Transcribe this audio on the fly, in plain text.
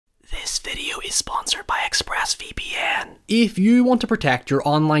video is sponsored by ExpressVPN. If you want to protect your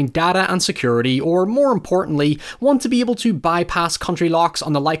online data and security, or more importantly, want to be able to bypass country locks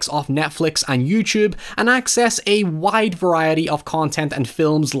on the likes of Netflix and YouTube and access a wide variety of content and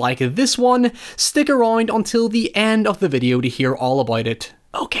films like this one, stick around until the end of the video to hear all about it.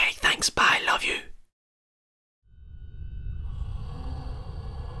 Okay, thanks, bye, love you.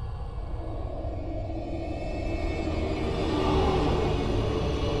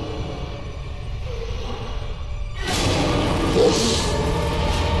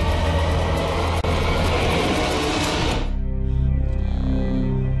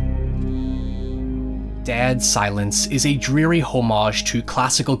 Dead Silence is a dreary homage to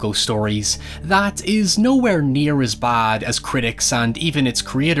classical ghost stories that is nowhere near as bad as critics and even its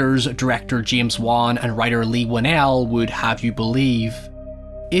creators, director James Wan and writer Leigh Whannell, would have you believe.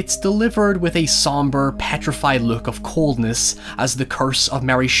 It's delivered with a somber, petrified look of coldness as the curse of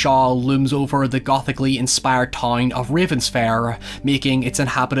Mary Shaw looms over the gothically inspired town of Ravensfair, making its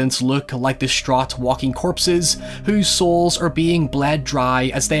inhabitants look like distraught walking corpses whose souls are being bled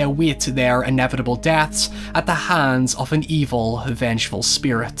dry as they await their inevitable deaths at the hands of an evil, vengeful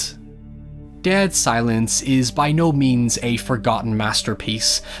spirit. Dead Silence is by no means a forgotten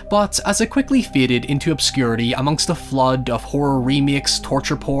masterpiece, but as it quickly faded into obscurity amongst a flood of horror remakes,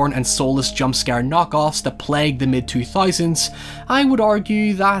 torture porn and soulless jumpscare knockoffs that plagued the mid-2000s, I would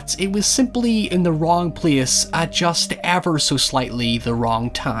argue that it was simply in the wrong place at just ever so slightly the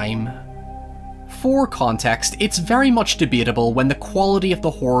wrong time. For context, it's very much debatable when the quality of the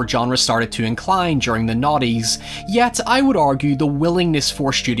horror genre started to incline during the noughties, yet I would argue the willingness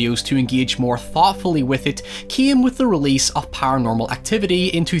for studios to engage more thoughtfully with it came with the release of Paranormal Activity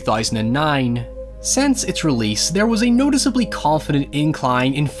in 2009. Since its release, there was a noticeably confident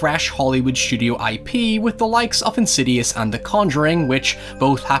incline in fresh Hollywood studio IP with the likes of Insidious and The Conjuring, which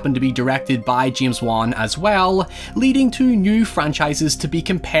both happened to be directed by James Wan as well, leading to new franchises to be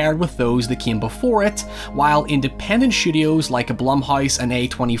compared with those that came before it, while independent studios like Blumhouse and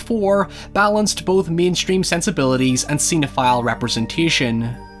A24 balanced both mainstream sensibilities and cinephile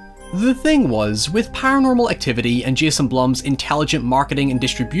representation. The thing was, with Paranormal Activity and Jason Blum's intelligent marketing and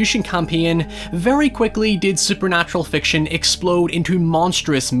distribution campaign, very quickly did supernatural fiction explode into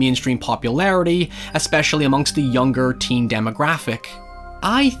monstrous mainstream popularity, especially amongst the younger teen demographic.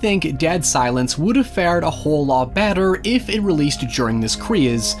 I think Dead Silence would have fared a whole lot better if it released during this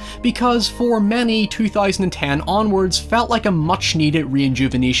craze, because for many 2010 onwards felt like a much needed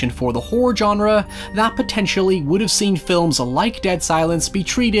rejuvenation for the horror genre that potentially would have seen films like Dead Silence be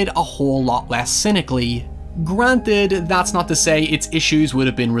treated a whole lot less cynically. Granted, that's not to say its issues would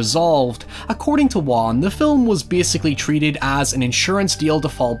have been resolved. According to Wan, the film was basically treated as an insurance deal to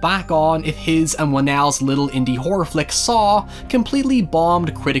fall back on if his and Whannell's little indie horror flick Saw completely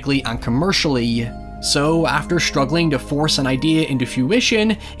bombed critically and commercially. So, after struggling to force an idea into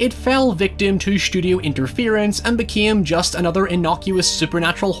fruition, it fell victim to studio interference and became just another innocuous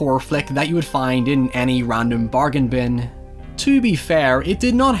supernatural horror flick that you would find in any random bargain bin. To be fair, it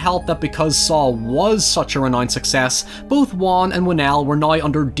did not help that because Saw was such a renowned success, both Wan and Whannell were now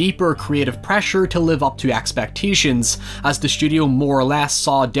under deeper creative pressure to live up to expectations, as the studio more or less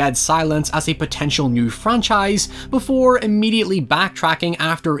saw Dead Silence as a potential new franchise, before immediately backtracking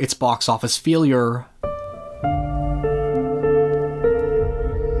after its box office failure.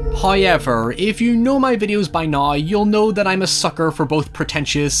 However, if you know my videos by now, you'll know that I'm a sucker for both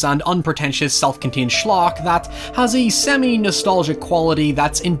pretentious and unpretentious self-contained schlock that has a semi-nostalgic quality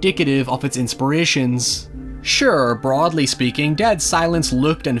that's indicative of its inspirations. Sure, broadly speaking, Dead Silence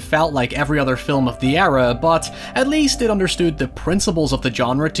looked and felt like every other film of the era, but at least it understood the principles of the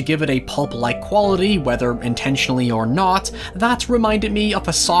genre to give it a pulp-like quality, whether intentionally or not, that reminded me of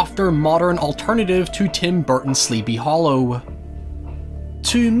a softer, modern alternative to Tim Burton's Sleepy Hollow.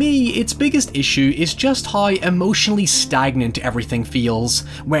 To me, its biggest issue is just how emotionally stagnant everything feels,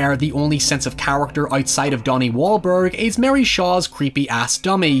 where the only sense of character outside of Donnie Wahlberg is Mary Shaw's creepy-ass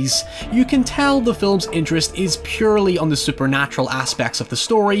dummies. You can tell the film's interest is purely on the supernatural aspects of the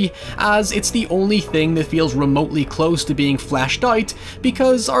story, as it's the only thing that feels remotely close to being fleshed out,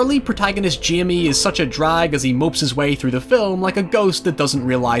 because our lead protagonist Jamie is such a drag as he mopes his way through the film like a ghost that doesn't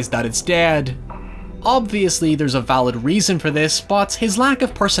realise that it's dead. Obviously there's a valid reason for this, but his lack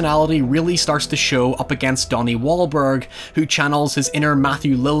of personality really starts to show up against Donnie Wahlberg, who channels his inner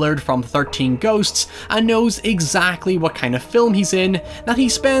Matthew Lillard from 13 Ghosts and knows exactly what kind of film he's in, that he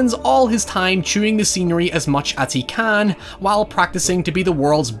spends all his time chewing the scenery as much as he can, while practicing to be the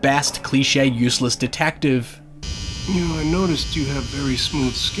world's best cliché useless detective. You know, I noticed you have very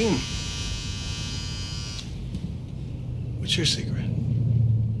smooth skin. What's your secret?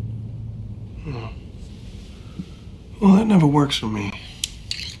 Well, that never works for me.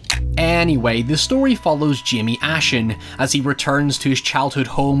 Anyway, the story follows Jamie Ashen as he returns to his childhood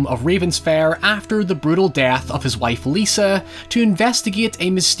home of Ravensfair after the brutal death of his wife Lisa to investigate a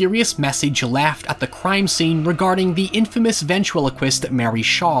mysterious message left at the crime scene regarding the infamous ventriloquist Mary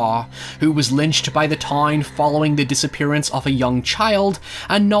Shaw, who was lynched by the town following the disappearance of a young child,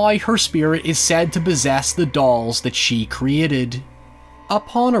 and now her spirit is said to possess the dolls that she created.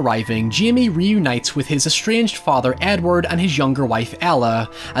 Upon arriving, Jamie reunites with his estranged father Edward and his younger wife Ella,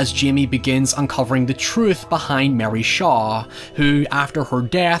 as Jamie begins uncovering the truth behind Mary Shaw, who, after her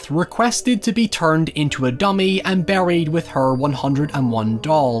death, requested to be turned into a dummy and buried with her 101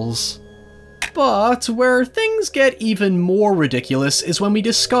 dolls. But where things get even more ridiculous is when we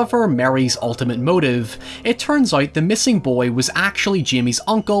discover Mary's ultimate motive. It turns out the missing boy was actually Jamie's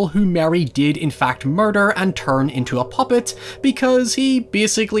uncle, who Mary did in fact murder and turn into a puppet because he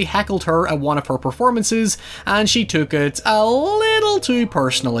basically heckled her at one of her performances and she took it a little too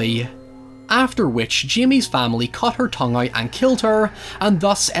personally. After which, Jamie's family cut her tongue out and killed her, and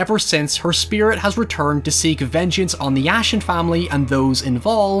thus ever since her spirit has returned to seek vengeance on the Ashen family and those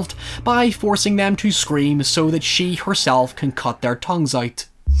involved by forcing them to scream so that she herself can cut their tongues out.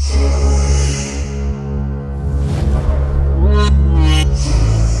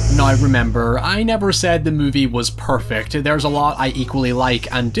 Now remember, I never said the movie was perfect. There's a lot I equally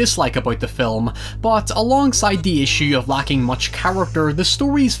like and dislike about the film, but alongside the issue of lacking much character, the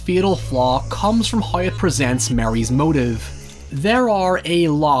story's fatal flaw comes from how it presents Mary's motive. There are a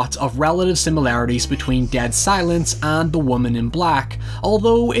lot of relative similarities between Dead Silence and The Woman in Black,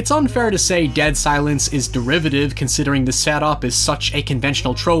 although it's unfair to say Dead Silence is derivative considering the setup is such a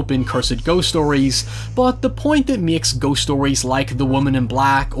conventional trope in cursed ghost stories, but the point that makes ghost stories like The Woman in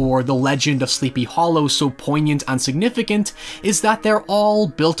Black or The Legend of Sleepy Hollow so poignant and significant is that they're all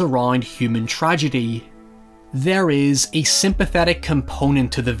built around human tragedy. There is a sympathetic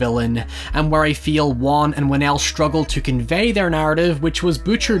component to the villain, and where I feel Wan and Winnell struggle to convey their narrative, which was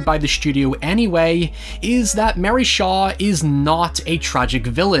butchered by the studio anyway, is that Mary Shaw is not a tragic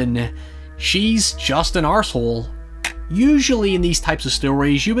villain. She's just an arsehole. Usually in these types of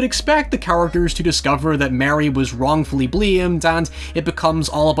stories, you would expect the characters to discover that Mary was wrongfully blamed and it becomes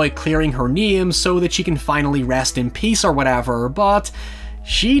all about clearing her name so that she can finally rest in peace or whatever, but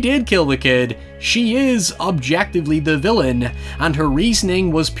she did kill the kid. She is objectively the villain, and her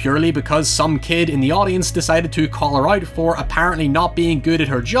reasoning was purely because some kid in the audience decided to call her out for apparently not being good at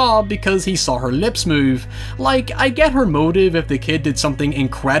her job because he saw her lips move. Like, I get her motive if the kid did something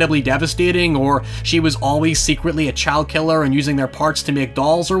incredibly devastating, or she was always secretly a child killer and using their parts to make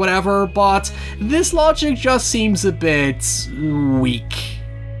dolls or whatever, but this logic just seems a bit weak.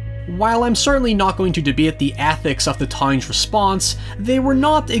 While I'm certainly not going to debate the ethics of the town's response, they were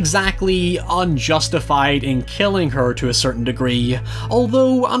not exactly unjustified in killing her to a certain degree,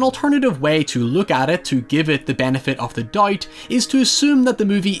 although an alternative way to look at it to give it the benefit of the doubt is to assume that the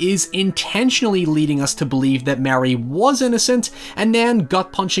movie is intentionally leading us to believe that Mary was innocent and then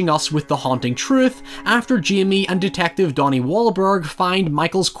gut-punching us with the haunting truth after Jamie and Detective Donnie Wahlberg find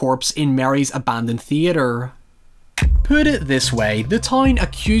Michael's corpse in Mary's abandoned theatre. Put it this way, the town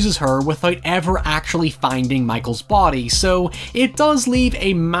accuses her without ever actually finding Michael's body, so it does leave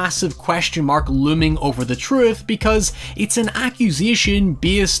a massive question mark looming over the truth because it's an accusation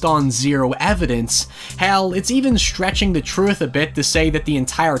based on zero evidence. Hell, it's even stretching the truth a bit to say that the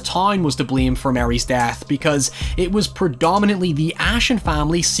entire town was to blame for Mary's death because it was predominantly the Ashen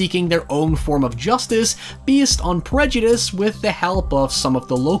family seeking their own form of justice based on prejudice with the help of some of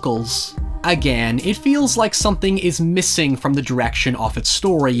the locals. Again, it feels like something is missing from the direction of its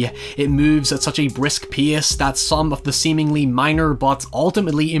story. It moves at such a brisk pace that some of the seemingly minor but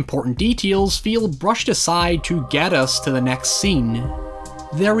ultimately important details feel brushed aside to get us to the next scene.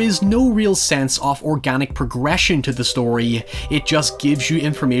 There is no real sense of organic progression to the story, it just gives you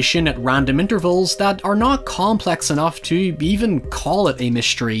information at random intervals that are not complex enough to even call it a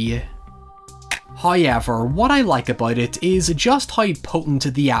mystery. However, what I like about it is just how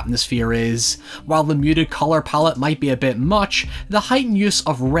potent the atmosphere is. While the muted colour palette might be a bit much, the heightened use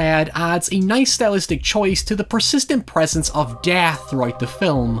of red adds a nice stylistic choice to the persistent presence of death throughout the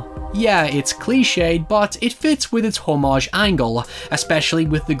film. Yeah, it's cliched, but it fits with its homage angle, especially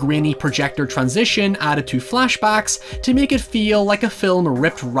with the grainy projector transition added to flashbacks to make it feel like a film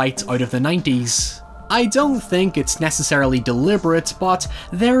ripped right out of the 90s. I don't think it's necessarily deliberate, but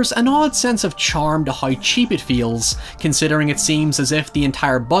there's an odd sense of charm to how cheap it feels, considering it seems as if the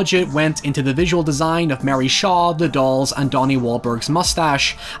entire budget went into the visual design of Mary Shaw, the dolls, and Donnie Wahlberg's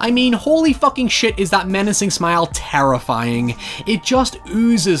mustache. I mean, holy fucking shit, is that menacing smile terrifying. It just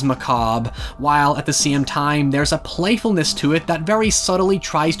oozes macabre, while at the same time there's a playfulness to it that very subtly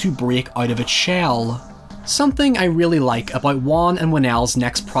tries to break out of its shell. Something I really like about Wan and Whannell's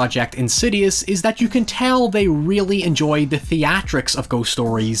next project, Insidious, is that you can tell they really enjoyed the theatrics of ghost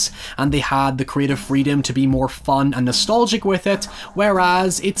stories, and they had the creative freedom to be more fun and nostalgic with it,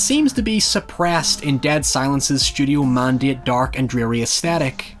 whereas it seems to be suppressed in Dead Silence's studio mandate dark and dreary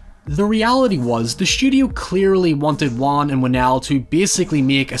aesthetic. The reality was, the studio clearly wanted Wan and Whannell to basically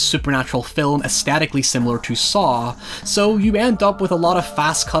make a supernatural film aesthetically similar to Saw, so you end up with a lot of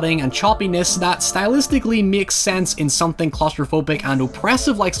fast cutting and choppiness that stylistically makes sense in something claustrophobic and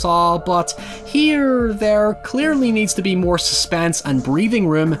oppressive like Saw, but here there clearly needs to be more suspense and breathing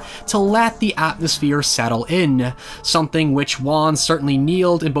room to let the atmosphere settle in, something which Wan certainly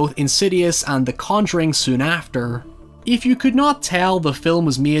nailed in both Insidious and The Conjuring soon after. If you could not tell the film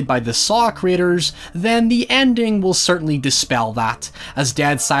was made by the Saw creators, then the ending will certainly dispel that, as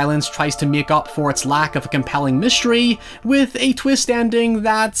Dead Silence tries to make up for its lack of a compelling mystery with a twist ending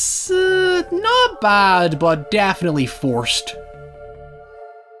that's not bad, but definitely forced.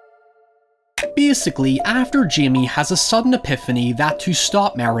 Basically, after Jamie has a sudden epiphany that to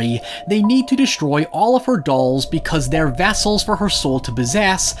stop Mary, they need to destroy all of her dolls because they're vessels for her soul to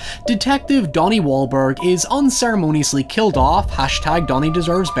possess, Detective Donnie Wahlberg is unceremoniously killed off, hashtag Donnie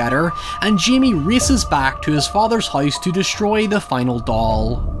deserves better, and Jamie races back to his father's house to destroy the final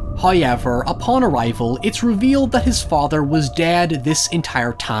doll. However, upon arrival, it's revealed that his father was dead this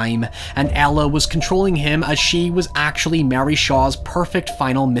entire time, and Ella was controlling him as she was actually Mary Shaw's perfect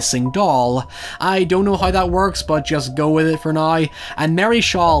final missing doll. I don't know how that works, but just go with it for now, and Mary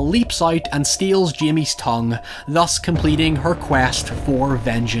Shaw leaps out and steals Jamie's tongue, thus completing her quest for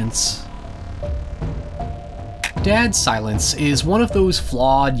vengeance. Dead Silence is one of those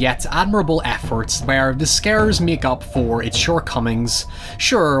flawed yet admirable efforts where the scares make up for its shortcomings.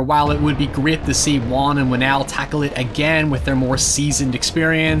 Sure, while it would be great to see Wan and Whannell tackle it again with their more seasoned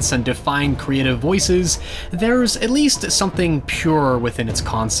experience and defined creative voices, there's at least something pure within its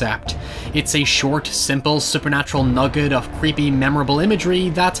concept. It's a short, simple, supernatural nugget of creepy, memorable imagery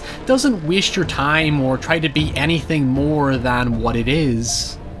that doesn't waste your time or try to be anything more than what it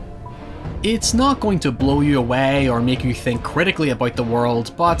is. It's not going to blow you away or make you think critically about the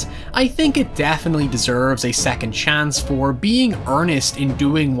world, but I think it definitely deserves a second chance for being earnest in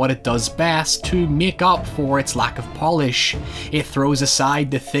doing what it does best to make up for its lack of polish. It throws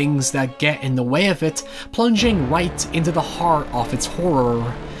aside the things that get in the way of it, plunging right into the heart of its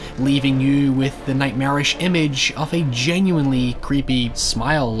horror, leaving you with the nightmarish image of a genuinely creepy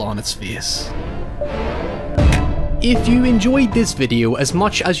smile on its face. If you enjoyed this video as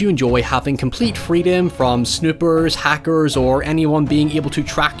much as you enjoy having complete freedom from snoopers, hackers, or anyone being able to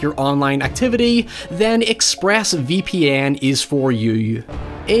track your online activity, then ExpressVPN is for you.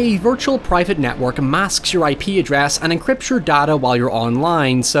 A virtual private network masks your IP address and encrypts your data while you're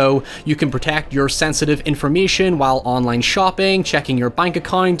online, so you can protect your sensitive information while online shopping, checking your bank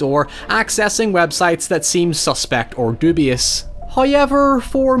account, or accessing websites that seem suspect or dubious. However,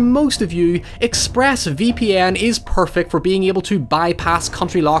 for most of you, ExpressVPN is perfect for being able to bypass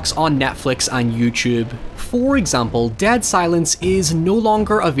country locks on Netflix and YouTube. For example, Dead Silence is no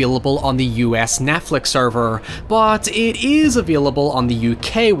longer available on the US Netflix server, but it is available on the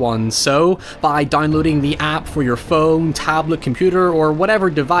UK one, so by downloading the app for your phone, tablet, computer, or whatever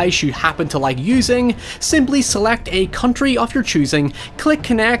device you happen to like using, simply select a country of your choosing, click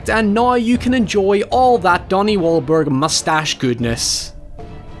connect, and now you can enjoy all that Donnie Wahlberg mustache goodness.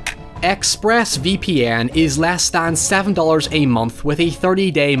 ExpressVPN is less than $7 a month with a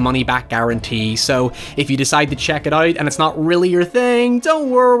 30-day money-back guarantee, so if you decide to check it out and it's not really your thing, don't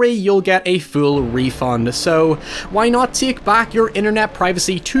worry, you'll get a full refund. So why not take back your internet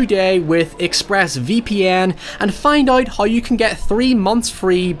privacy today with ExpressVPN and find out how you can get 3 months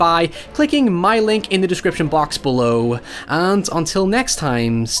free by clicking my link in the description box below. And until next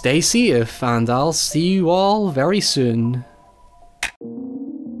time, stay safe, and I'll see you all very soon.